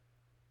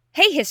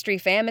Hey, History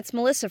fam, it's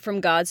Melissa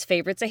from God's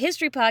Favorites, a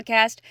history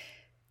podcast.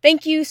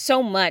 Thank you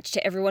so much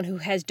to everyone who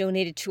has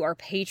donated to our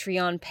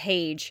Patreon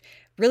page.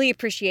 Really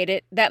appreciate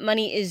it. That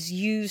money is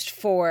used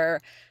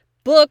for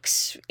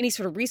books, any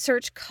sort of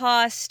research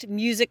cost,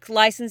 music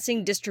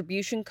licensing,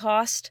 distribution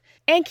cost,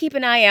 and keep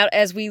an eye out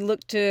as we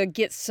look to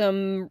get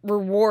some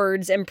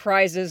rewards and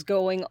prizes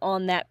going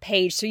on that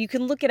page. So you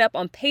can look it up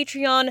on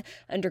Patreon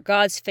under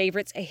God's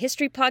Favorites, a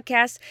history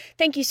podcast.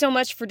 Thank you so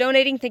much for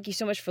donating. Thank you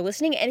so much for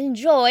listening, and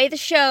enjoy the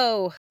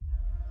show.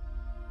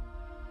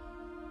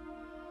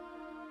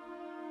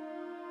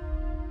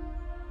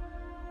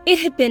 It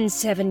had been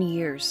 7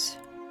 years.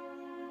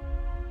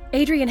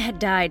 Adrian had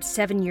died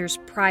 7 years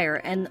prior,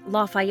 and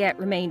Lafayette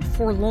remained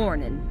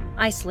forlorn and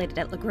isolated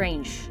at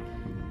Lagrange.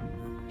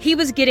 He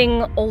was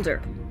getting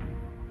older.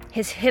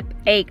 His hip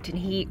ached, and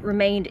he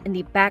remained in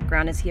the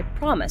background as he had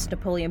promised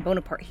Napoleon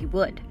Bonaparte he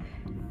would.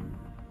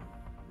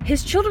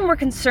 His children were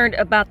concerned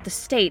about the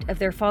state of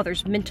their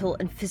father's mental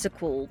and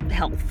physical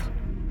health.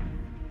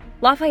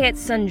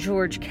 Lafayette's son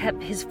George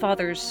kept his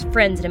father's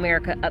friends in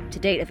America up to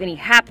date of any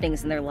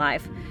happenings in their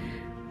life.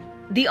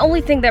 The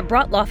only thing that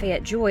brought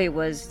Lafayette joy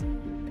was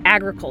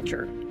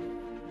agriculture.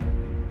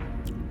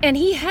 And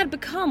he had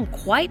become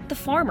quite the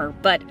farmer,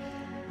 but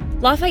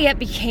Lafayette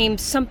became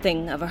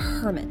something of a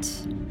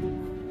hermit.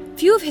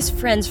 Few of his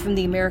friends from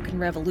the American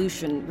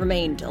Revolution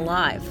remained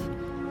alive.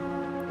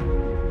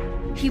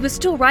 He was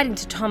still writing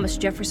to Thomas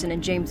Jefferson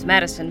and James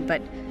Madison,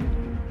 but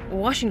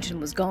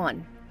Washington was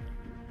gone.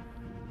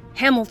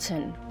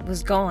 Hamilton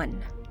was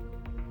gone.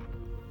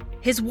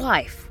 His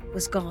wife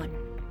was gone.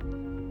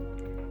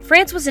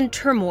 France was in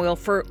turmoil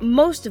for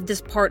most of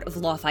this part of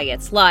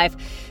Lafayette's life,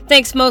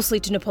 thanks mostly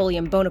to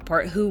Napoleon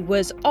Bonaparte, who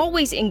was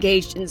always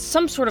engaged in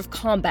some sort of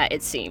combat,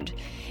 it seemed.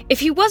 If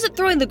he wasn't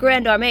throwing the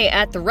Grande Armée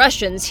at the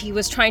Russians, he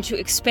was trying to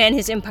expand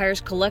his empire's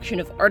collection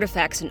of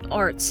artifacts and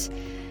arts.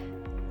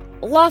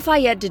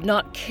 Lafayette did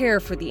not care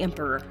for the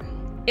emperor.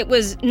 It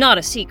was not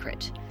a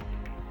secret.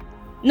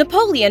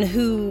 Napoleon,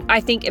 who I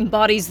think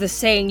embodies the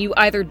saying, you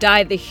either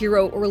die the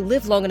hero or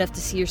live long enough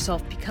to see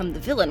yourself become the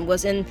villain,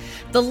 was in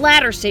the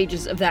latter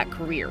stages of that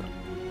career.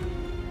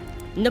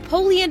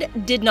 Napoleon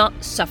did not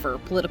suffer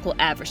political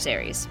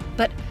adversaries,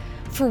 but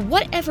for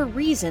whatever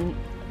reason,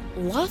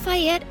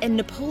 Lafayette and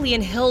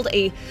Napoleon held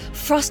a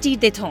frosty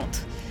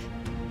détente,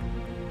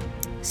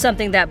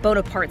 something that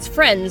Bonaparte's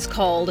friends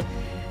called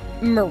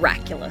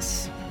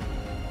miraculous.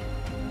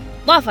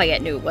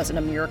 Lafayette knew it wasn't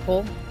a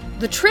miracle.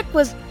 The trick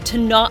was to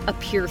not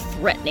appear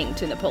threatening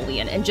to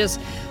Napoleon and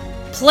just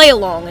play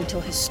along until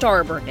his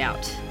star burned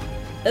out.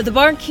 The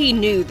Marquis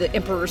knew the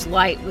Emperor's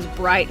light was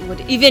bright and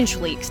would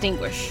eventually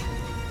extinguish.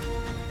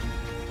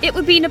 It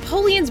would be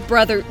Napoleon's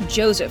brother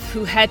Joseph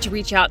who had to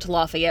reach out to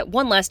Lafayette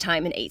one last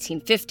time in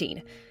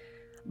 1815.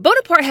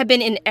 Bonaparte had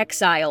been in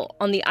exile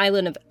on the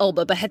island of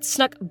Elba, but had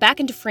snuck back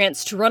into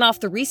France to run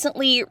off the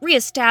recently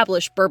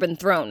re-established Bourbon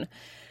throne.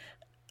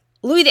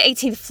 Louis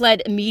XVIII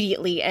fled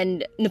immediately,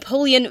 and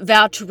Napoleon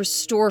vowed to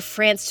restore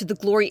France to the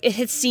glory it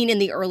had seen in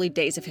the early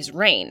days of his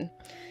reign.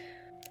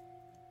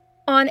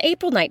 On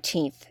April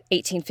 19th,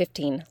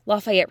 1815,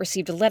 Lafayette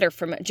received a letter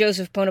from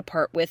Joseph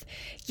Bonaparte with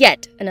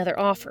yet another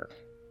offer.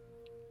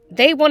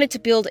 They wanted to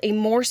build a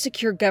more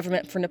secure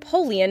government for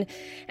Napoleon,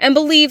 and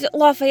believed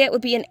Lafayette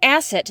would be an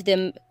asset to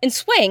them in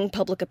swaying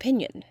public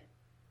opinion.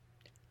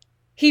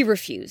 He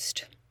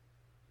refused.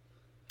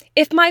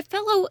 If my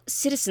fellow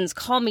citizens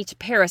call me to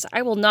Paris,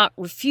 I will not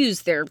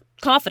refuse their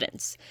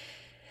confidence.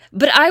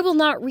 But I will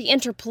not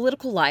re-enter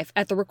political life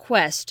at the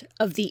request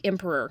of the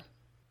emperor.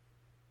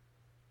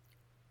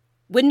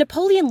 When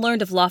Napoleon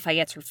learned of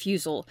Lafayette's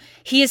refusal,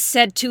 he is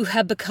said to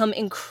have become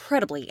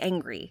incredibly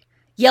angry,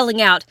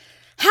 yelling out,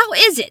 "How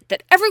is it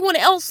that everyone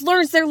else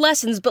learns their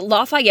lessons but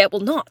Lafayette will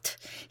not?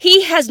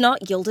 He has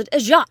not yielded a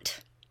jot."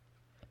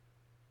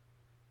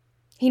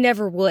 He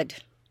never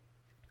would.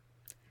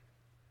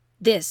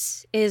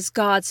 This is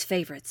God's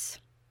Favorites,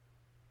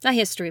 a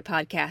history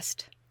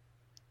podcast.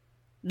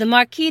 The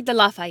Marquis de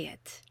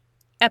Lafayette,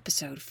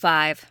 Episode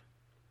 5.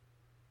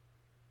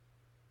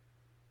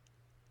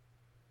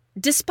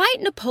 Despite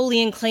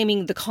Napoleon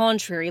claiming the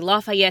contrary,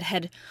 Lafayette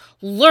had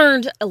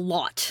learned a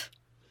lot.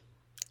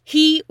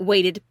 He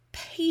waited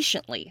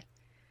patiently.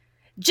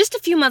 Just a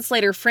few months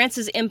later,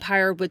 France's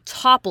empire would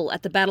topple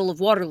at the Battle of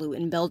Waterloo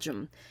in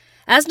Belgium.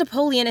 As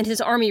Napoleon and his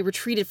army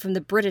retreated from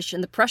the British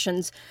and the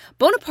Prussians,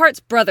 Bonaparte's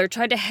brother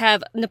tried to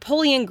have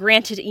Napoleon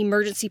granted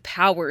emergency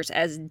powers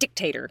as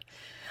dictator.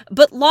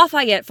 But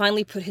Lafayette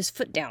finally put his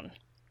foot down.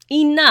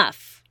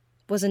 Enough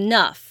was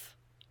enough.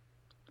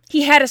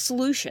 He had a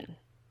solution.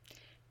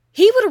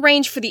 He would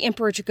arrange for the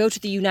emperor to go to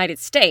the United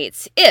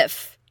States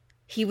if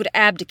he would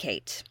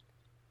abdicate.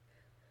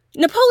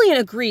 Napoleon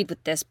agreed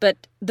with this,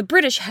 but the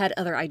British had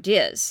other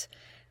ideas.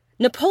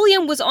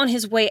 Napoleon was on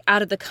his way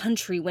out of the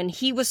country when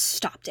he was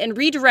stopped and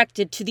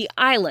redirected to the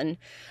island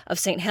of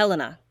St.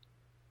 Helena.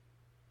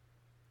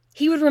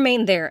 He would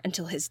remain there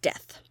until his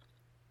death.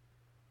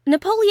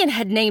 Napoleon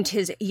had named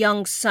his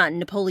young son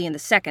Napoleon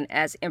II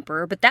as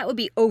emperor, but that would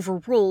be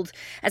overruled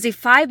as a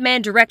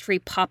 5-man directory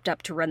popped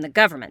up to run the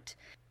government.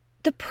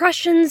 The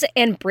Prussians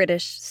and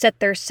British set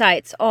their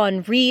sights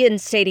on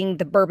reinstating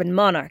the Bourbon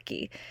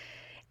monarchy,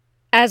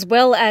 as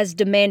well as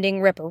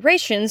demanding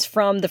reparations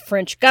from the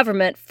French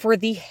government for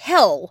the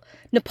hell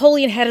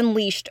Napoleon had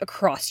unleashed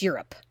across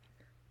Europe.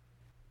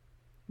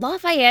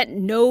 Lafayette,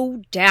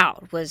 no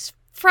doubt, was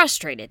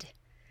frustrated.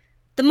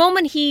 The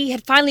moment he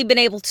had finally been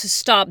able to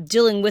stop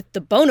dealing with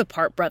the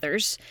Bonaparte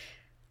brothers,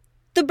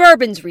 the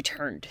Bourbons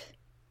returned.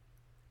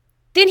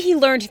 Then he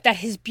learned that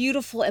his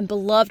beautiful and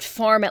beloved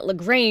farm at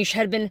Lagrange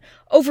had been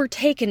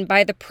overtaken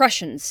by the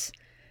Prussians.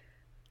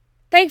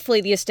 Thankfully,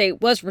 the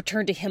estate was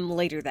returned to him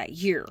later that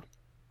year.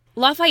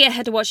 Lafayette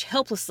had to watch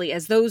helplessly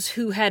as those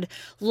who had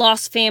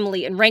lost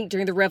family and rank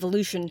during the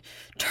Revolution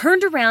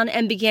turned around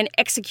and began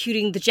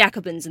executing the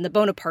Jacobins and the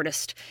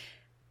Bonapartists.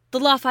 The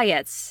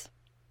Lafayettes,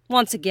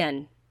 once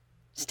again,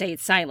 stayed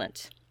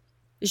silent.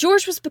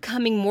 Georges was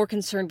becoming more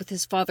concerned with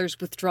his father's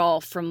withdrawal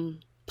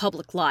from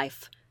public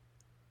life.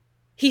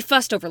 He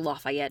fussed over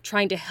Lafayette,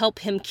 trying to help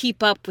him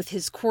keep up with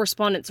his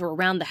correspondence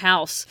around the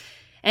house,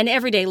 and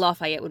every day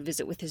Lafayette would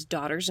visit with his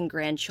daughters and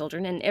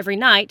grandchildren, and every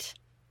night,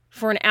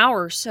 for an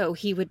hour or so,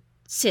 he would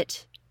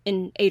sit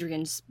in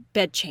Adrienne's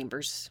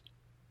bedchambers,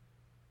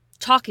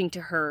 talking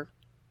to her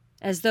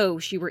as though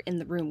she were in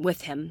the room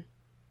with him,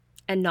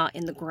 and not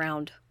in the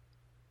ground.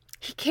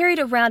 He carried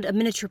around a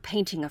miniature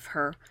painting of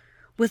her,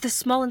 with a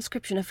small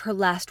inscription of her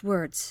last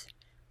words,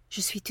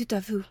 "Je suis tout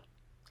à vous,"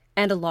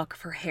 and a lock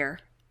of her hair.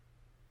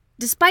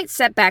 Despite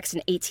setbacks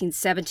in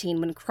 1817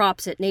 when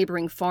crops at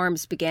neighboring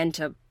farms began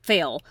to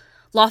fail,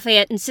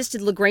 Lafayette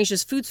insisted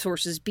Lagrange's food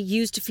sources be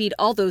used to feed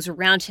all those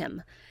around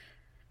him.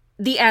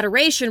 The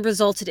adoration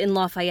resulted in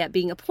Lafayette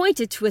being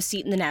appointed to a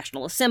seat in the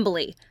National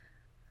Assembly.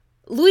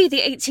 Louis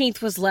XVIII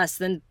was less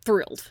than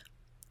thrilled.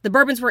 The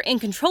Bourbons were in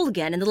control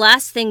again, and the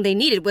last thing they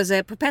needed was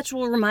a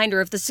perpetual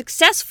reminder of the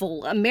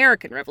successful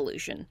American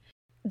Revolution.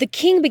 The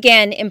king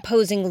began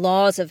imposing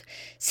laws of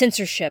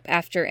censorship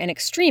after an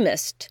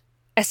extremist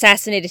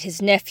assassinated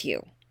his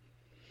nephew.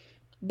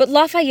 But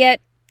Lafayette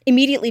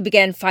immediately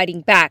began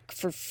fighting back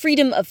for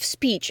freedom of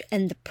speech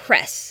and the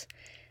press.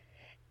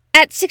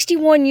 At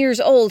 61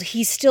 years old,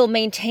 he still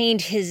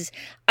maintained his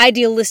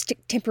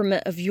idealistic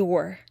temperament of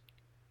yore.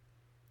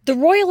 The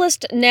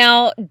royalist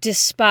now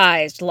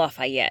despised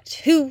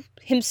Lafayette, who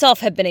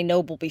himself had been a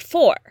noble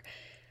before.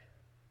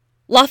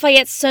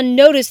 Lafayette's son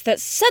noticed that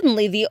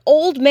suddenly the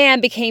old man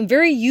became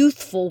very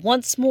youthful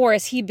once more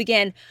as he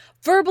began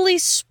verbally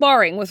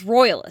sparring with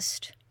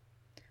royalists.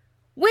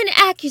 When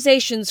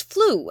accusations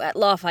flew at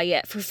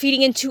Lafayette for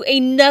feeding into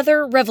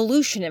another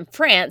revolution in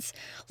France,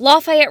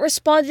 Lafayette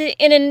responded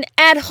in an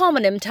ad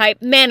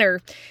hominem-type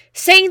manner,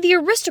 saying the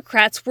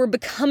aristocrats were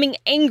becoming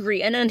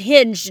angry and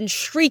unhinged and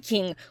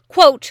shrieking,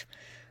 quote,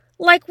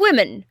 like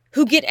women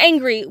who get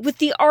angry with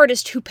the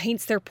artist who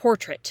paints their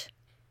portrait.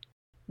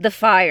 The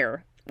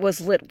fire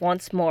was lit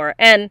once more,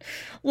 and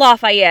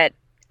Lafayette,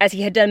 as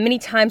he had done many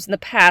times in the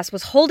past,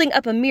 was holding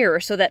up a mirror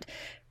so that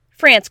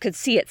France could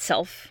see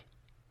itself.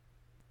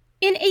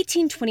 In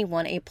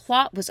 1821, a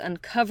plot was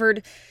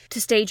uncovered to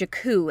stage a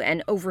coup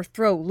and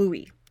overthrow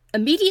Louis.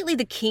 Immediately,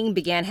 the king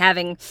began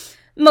having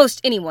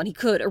most anyone he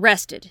could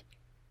arrested.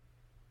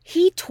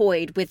 He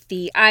toyed with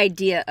the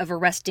idea of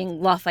arresting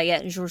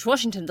Lafayette and George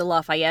Washington de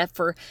Lafayette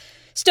for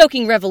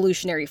stoking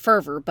revolutionary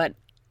fervor, but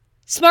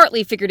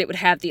smartly figured it would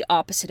have the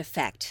opposite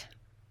effect.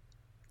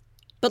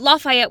 But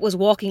Lafayette was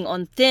walking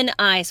on thin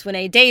ice when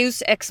a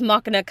deus ex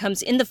machina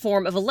comes in the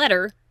form of a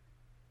letter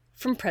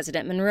from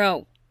President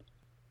Monroe.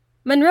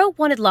 Monroe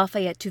wanted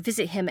Lafayette to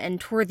visit him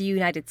and tour the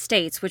United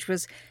States, which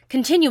was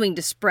continuing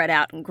to spread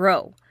out and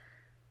grow.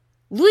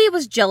 Louis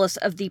was jealous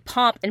of the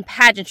pomp and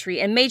pageantry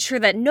and made sure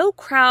that no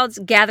crowds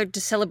gathered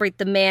to celebrate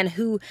the man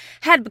who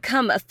had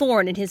become a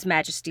thorn in His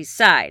Majesty's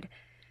side.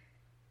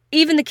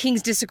 Even the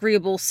king's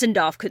disagreeable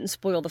send-off couldn't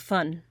spoil the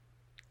fun.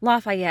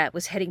 Lafayette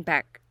was heading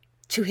back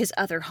to his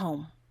other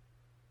home.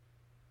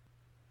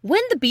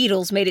 When the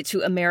Beatles made it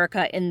to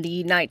America in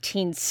the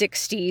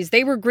 1960s,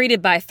 they were greeted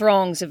by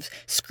throngs of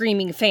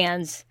screaming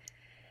fans.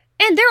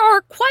 And there are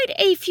quite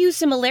a few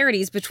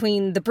similarities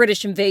between the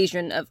British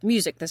invasion of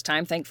music this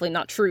time, thankfully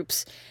not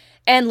troops,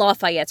 and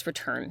Lafayette's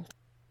return.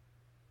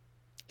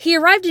 He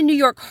arrived in New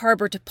York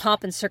Harbor to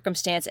pomp and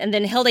circumstance and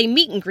then held a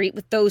meet and greet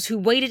with those who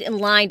waited in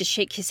line to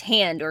shake his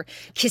hand or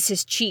kiss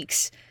his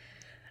cheeks.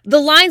 The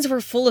lines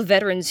were full of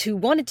veterans who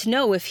wanted to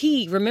know if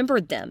he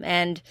remembered them,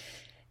 and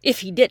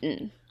if he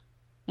didn't,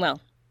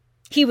 well,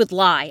 he would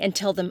lie and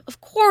tell them, "Of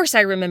course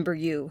I remember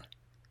you."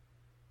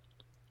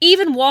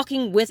 Even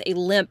walking with a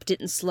limp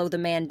didn't slow the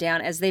man down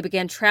as they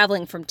began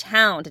traveling from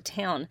town to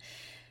town.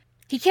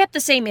 He kept the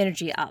same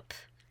energy up.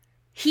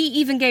 He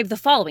even gave the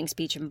following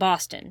speech in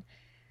Boston.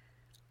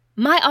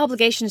 "My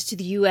obligations to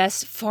the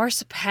U.S. far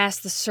surpass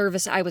the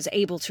service I was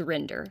able to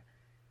render.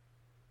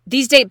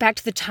 These date back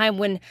to the time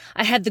when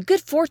I had the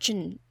good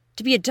fortune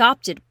to be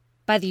adopted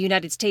by the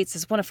United States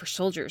as one of her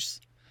soldiers."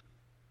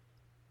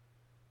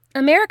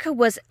 America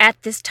was,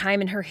 at this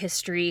time in her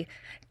history,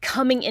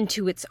 coming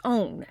into its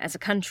own as a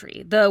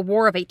country. The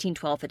War of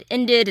 1812 had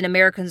ended, and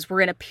Americans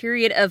were in a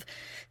period of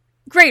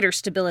greater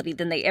stability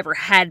than they ever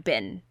had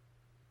been.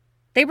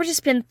 They were to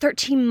spend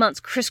 13 months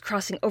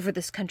crisscrossing over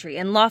this country,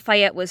 and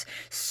Lafayette was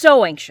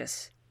so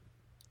anxious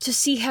to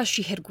see how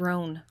she had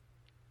grown.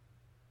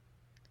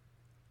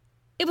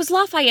 It was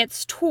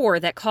Lafayette's tour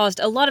that caused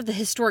a lot of the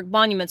historic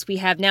monuments we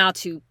have now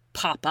to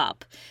pop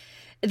up.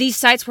 These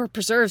sites were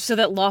preserved so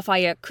that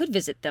Lafayette could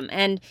visit them,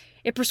 and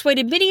it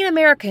persuaded many an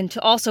American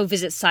to also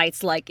visit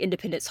sites like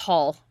Independence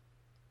Hall.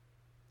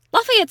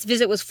 Lafayette's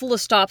visit was full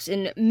of stops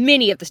in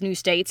many of the new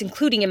states,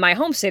 including in my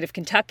home state of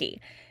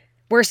Kentucky,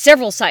 where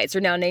several sites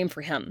are now named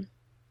for him.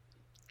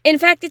 In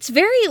fact, it's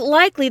very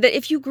likely that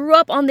if you grew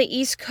up on the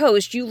East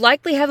Coast, you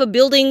likely have a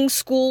building,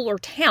 school, or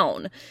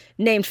town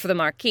named for the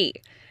Marquis.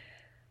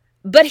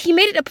 But he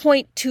made it a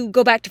point to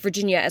go back to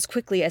Virginia as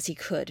quickly as he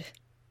could,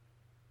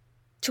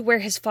 to where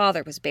his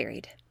father was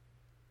buried.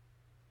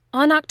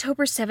 On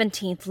October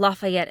 17th,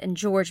 Lafayette and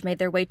George made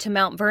their way to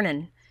Mount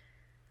Vernon,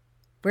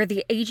 where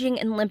the aging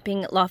and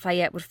limping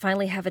Lafayette would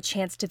finally have a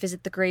chance to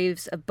visit the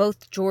graves of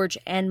both George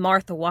and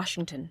Martha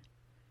Washington.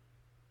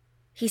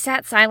 He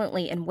sat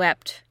silently and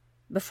wept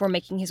before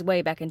making his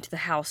way back into the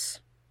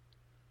house.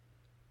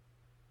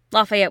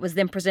 Lafayette was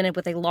then presented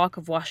with a lock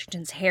of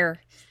Washington's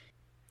hair,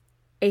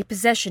 a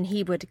possession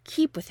he would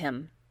keep with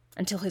him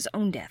until his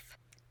own death.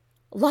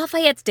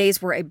 Lafayette's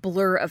days were a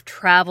blur of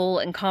travel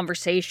and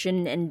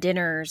conversation and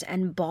dinners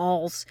and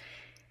balls.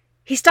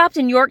 He stopped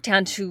in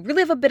Yorktown to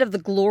relive a bit of the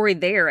glory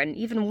there and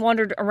even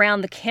wandered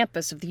around the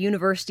campus of the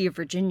University of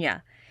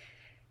Virginia.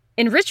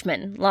 In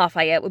Richmond,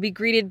 Lafayette would be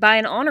greeted by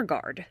an honor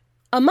guard,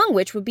 among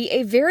which would be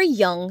a very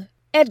young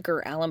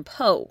Edgar Allan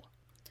Poe.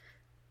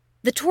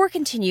 The tour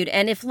continued,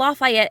 and if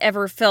Lafayette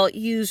ever felt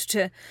used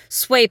to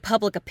sway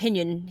public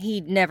opinion, he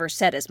never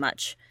said as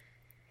much.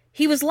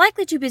 He was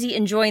likely too busy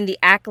enjoying the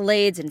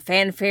accolades and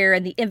fanfare,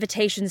 and the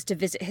invitations to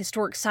visit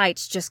historic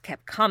sites just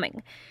kept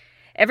coming.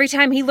 Every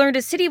time he learned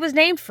a city was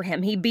named for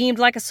him, he beamed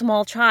like a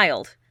small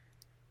child.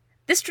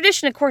 This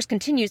tradition, of course,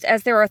 continues,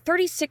 as there are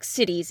 36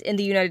 cities in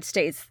the United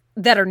States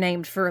that are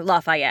named for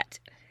Lafayette.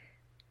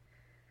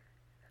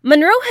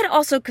 Monroe had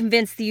also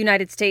convinced the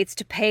United States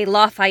to pay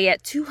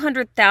Lafayette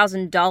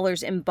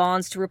 $200,000 in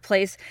bonds to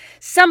replace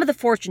some of the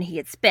fortune he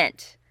had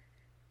spent.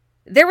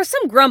 There was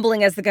some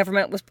grumbling as the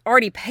government was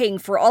already paying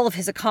for all of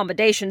his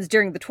accommodations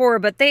during the tour,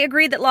 but they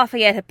agreed that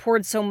Lafayette had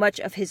poured so much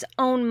of his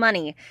own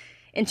money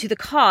into the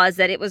cause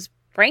that it was,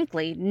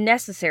 frankly,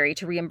 necessary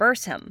to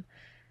reimburse him.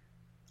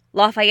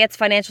 Lafayette's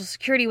financial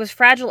security was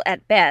fragile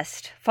at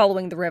best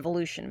following the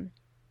Revolution.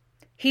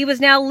 He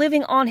was now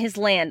living on his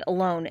land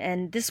alone,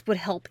 and this would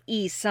help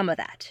ease some of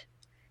that.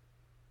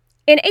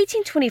 In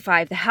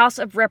 1825, the House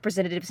of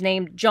Representatives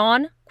named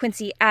John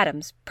Quincy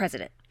Adams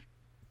president.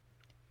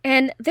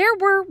 And there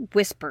were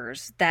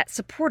whispers that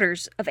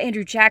supporters of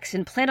Andrew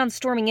Jackson planned on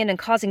storming in and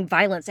causing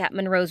violence at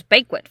Monroe's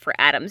banquet for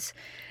Adams.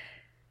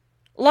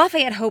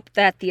 Lafayette hoped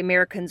that the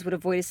Americans would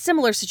avoid a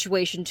similar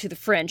situation to the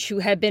French, who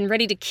had been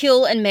ready to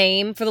kill and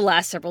maim for the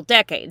last several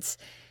decades.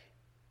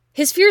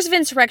 His fears of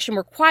insurrection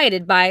were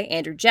quieted by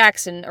Andrew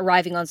Jackson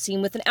arriving on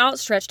scene with an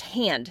outstretched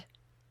hand,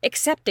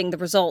 accepting the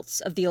results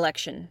of the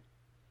election.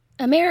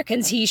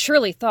 Americans, he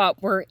surely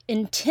thought, were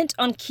intent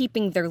on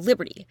keeping their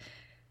liberty,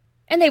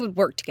 and they would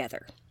work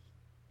together.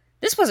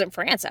 This wasn't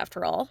France,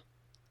 after all.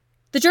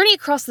 The journey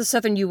across the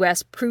southern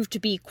U.S. proved to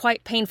be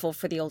quite painful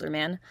for the older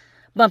man.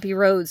 Bumpy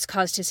roads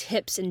caused his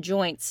hips and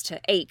joints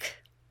to ache.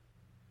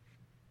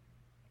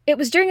 It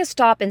was during a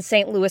stop in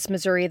St. Louis,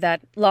 Missouri,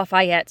 that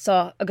Lafayette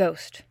saw a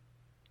ghost.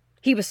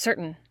 He was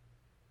certain.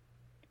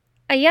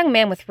 A young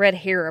man with red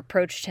hair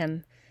approached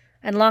him,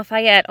 and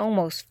Lafayette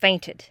almost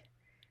fainted.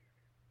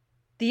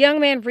 The young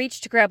man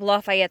reached to grab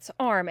Lafayette's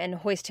arm and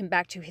hoist him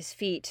back to his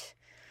feet.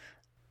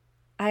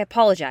 "I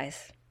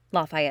apologize,"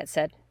 Lafayette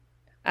said.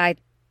 "I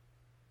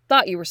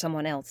thought you were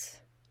someone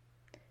else."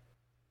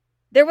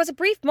 There was a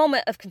brief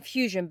moment of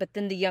confusion, but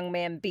then the young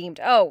man beamed.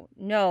 "Oh,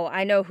 no,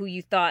 I know who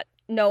you thought.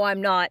 No,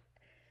 I'm not.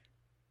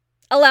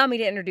 Allow me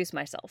to introduce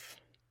myself."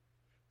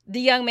 The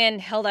young man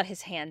held out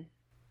his hand.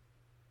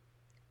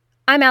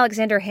 "I'm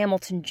Alexander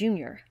Hamilton,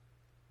 Jr.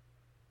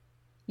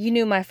 You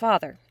knew my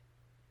father."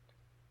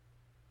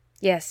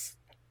 "Yes,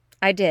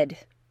 I did,"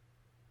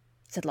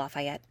 said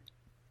Lafayette.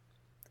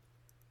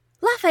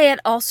 Lafayette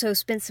also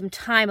spent some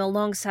time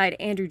alongside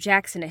Andrew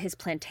Jackson at his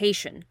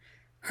plantation,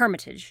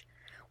 Hermitage,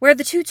 where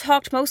the two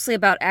talked mostly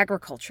about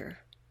agriculture,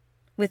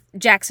 with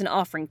Jackson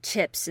offering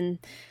tips, and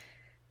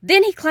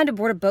then he climbed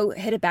aboard a boat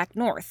headed back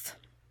north.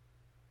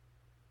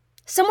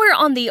 Somewhere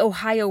on the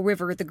Ohio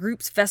River, the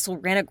group's vessel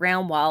ran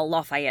aground while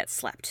Lafayette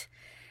slept.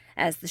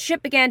 As the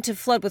ship began to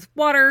flood with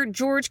water,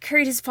 George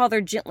carried his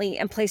father gently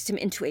and placed him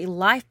into a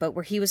lifeboat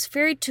where he was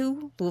ferried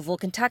to Louisville,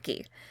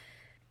 Kentucky.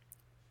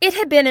 It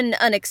had been an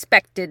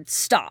unexpected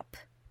stop.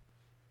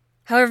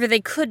 However, they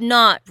could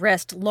not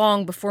rest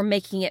long before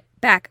making it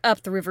back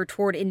up the river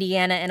toward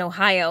Indiana and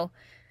Ohio.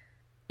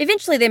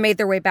 Eventually, they made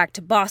their way back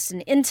to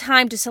Boston in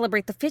time to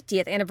celebrate the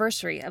 50th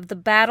anniversary of the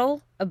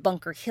Battle of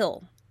Bunker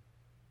Hill.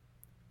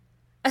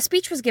 A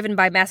speech was given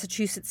by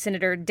Massachusetts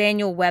Senator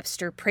Daniel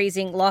Webster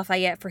praising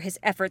Lafayette for his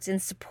efforts in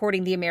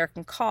supporting the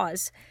American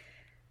cause.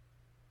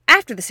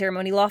 After the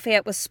ceremony,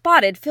 Lafayette was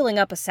spotted filling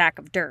up a sack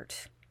of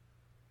dirt.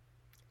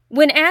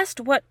 When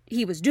asked what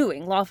he was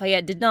doing,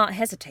 Lafayette did not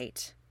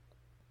hesitate.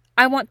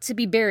 "I want to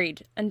be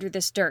buried under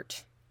this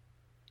dirt."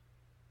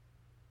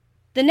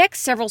 The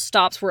next several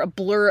stops were a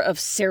blur of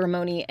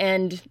ceremony,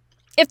 and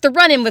if the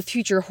run-in with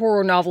future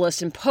horror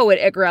novelist and poet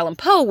Edgar Allan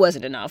Poe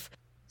wasn't enough,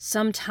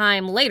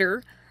 sometime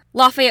later,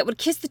 Lafayette would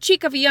kiss the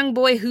cheek of a young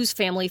boy whose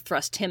family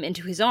thrust him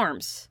into his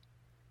arms.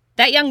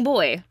 That young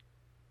boy,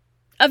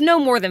 of no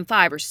more than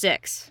 5 or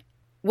 6,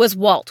 was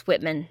Walt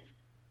Whitman.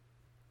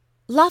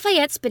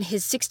 Lafayette spent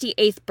his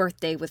 68th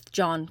birthday with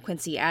John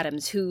Quincy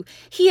Adams, who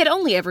he had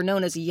only ever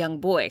known as a young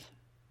boy.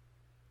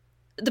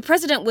 The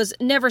president was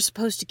never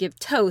supposed to give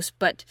toast,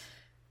 but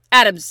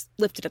Adams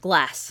lifted a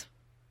glass.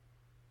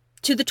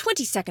 "To the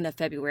 22nd of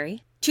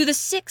February, to the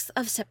 6th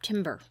of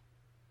September,"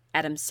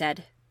 Adams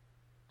said.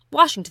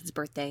 Washington's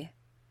birthday,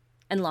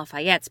 and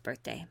Lafayette's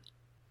birthday.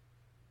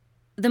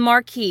 The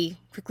Marquis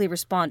quickly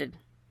responded,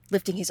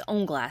 lifting his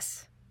own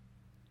glass.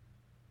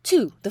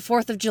 "To the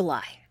 4th of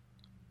July.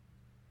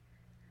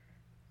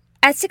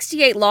 At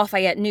 68,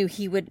 Lafayette knew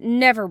he would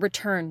never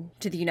return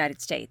to the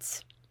United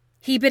States.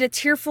 He bid a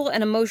tearful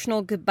and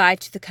emotional goodbye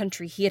to the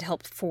country he had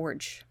helped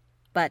forge.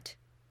 But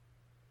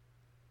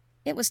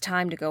it was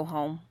time to go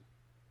home.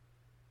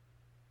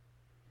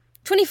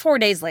 24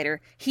 days later,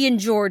 he and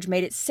George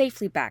made it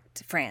safely back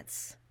to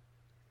France.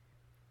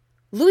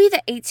 Louis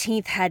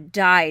XVIII had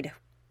died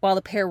while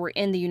the pair were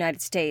in the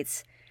United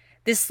States.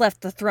 This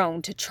left the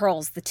throne to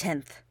Charles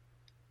X.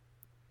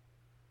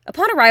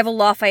 Upon arrival,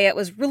 Lafayette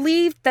was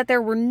relieved that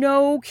there were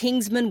no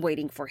kingsmen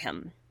waiting for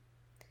him.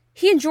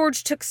 He and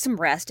George took some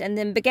rest and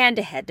then began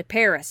to head to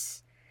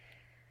Paris.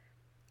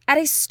 At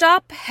a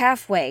stop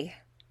halfway,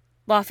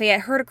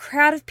 Lafayette heard a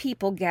crowd of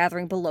people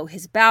gathering below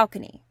his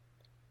balcony.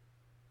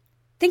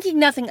 Thinking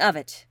nothing of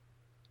it,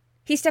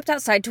 he stepped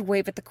outside to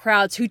wave at the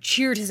crowds who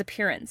cheered his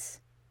appearance.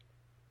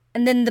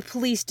 And then the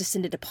police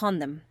descended upon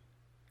them.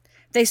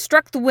 They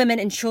struck the women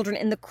and children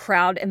in the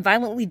crowd and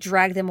violently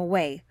dragged them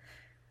away.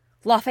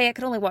 Lafayette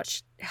could only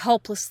watch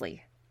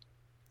helplessly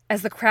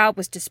as the crowd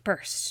was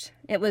dispersed.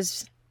 It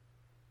was,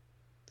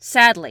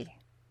 sadly,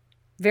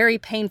 very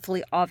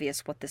painfully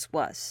obvious what this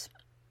was.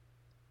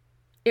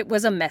 It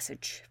was a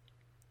message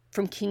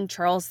from King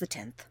Charles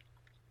X.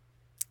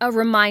 A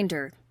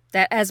reminder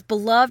that as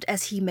beloved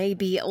as he may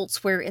be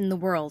elsewhere in the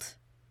world,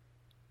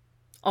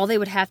 all they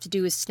would have to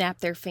do is snap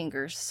their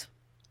fingers.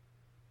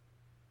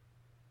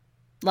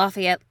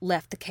 Lafayette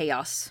left the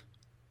chaos,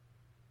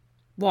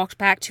 walked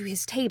back to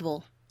his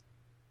table,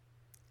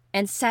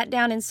 and sat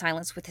down in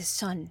silence with his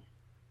son.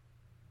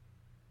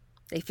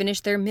 They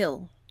finished their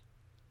meal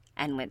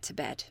and went to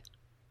bed.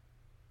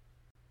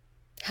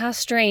 How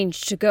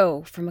strange to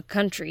go from a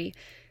country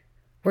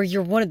where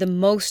you're one of the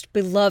most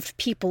beloved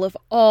people of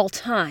all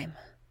time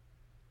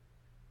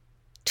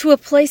to a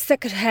place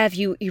that could have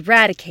you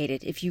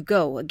eradicated if you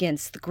go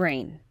against the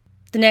grain.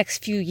 The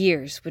next few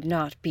years would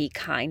not be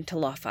kind to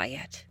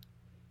Lafayette,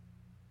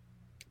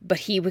 but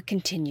he would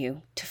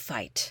continue to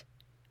fight.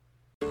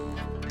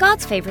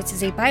 God's Favorites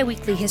is a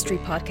bi-weekly history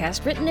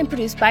podcast written and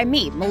produced by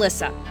me,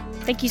 Melissa.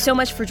 Thank you so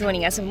much for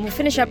joining us, and we'll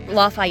finish up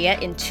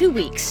Lafayette in 2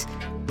 weeks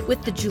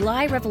with the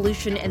July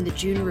Revolution and the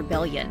June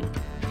Rebellion.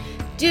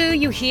 Do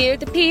you hear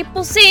the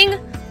people sing?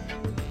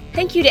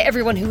 Thank you to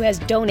everyone who has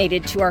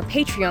donated to our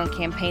Patreon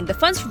campaign. The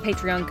funds from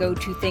Patreon go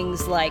to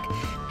things like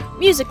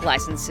music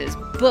licenses,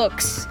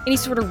 books, any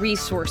sort of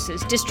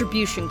resources,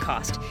 distribution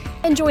cost.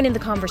 And join in the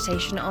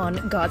conversation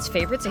on God's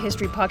Favorites, a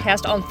history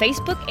podcast on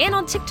Facebook and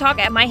on TikTok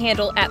at my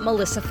handle at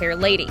Melissa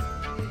Fairlady.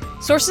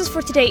 Sources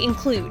for today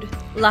include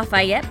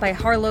Lafayette by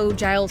Harlow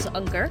Giles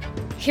Unger,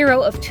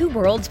 Hero of Two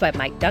Worlds by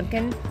Mike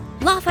Duncan,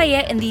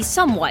 Lafayette in the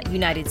Somewhat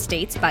United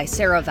States by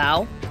Sarah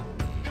Vowell,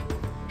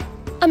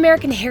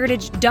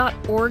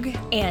 AmericanHeritage.org,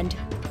 and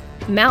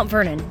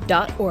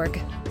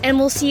MountVernon.org. And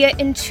we'll see you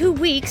in 2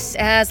 weeks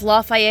as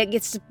Lafayette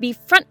gets to be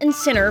front and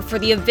center for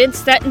the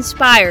events that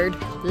inspired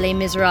Les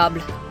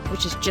Miserables,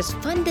 which is just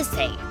fun to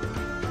say.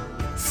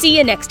 See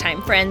you next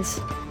time, friends.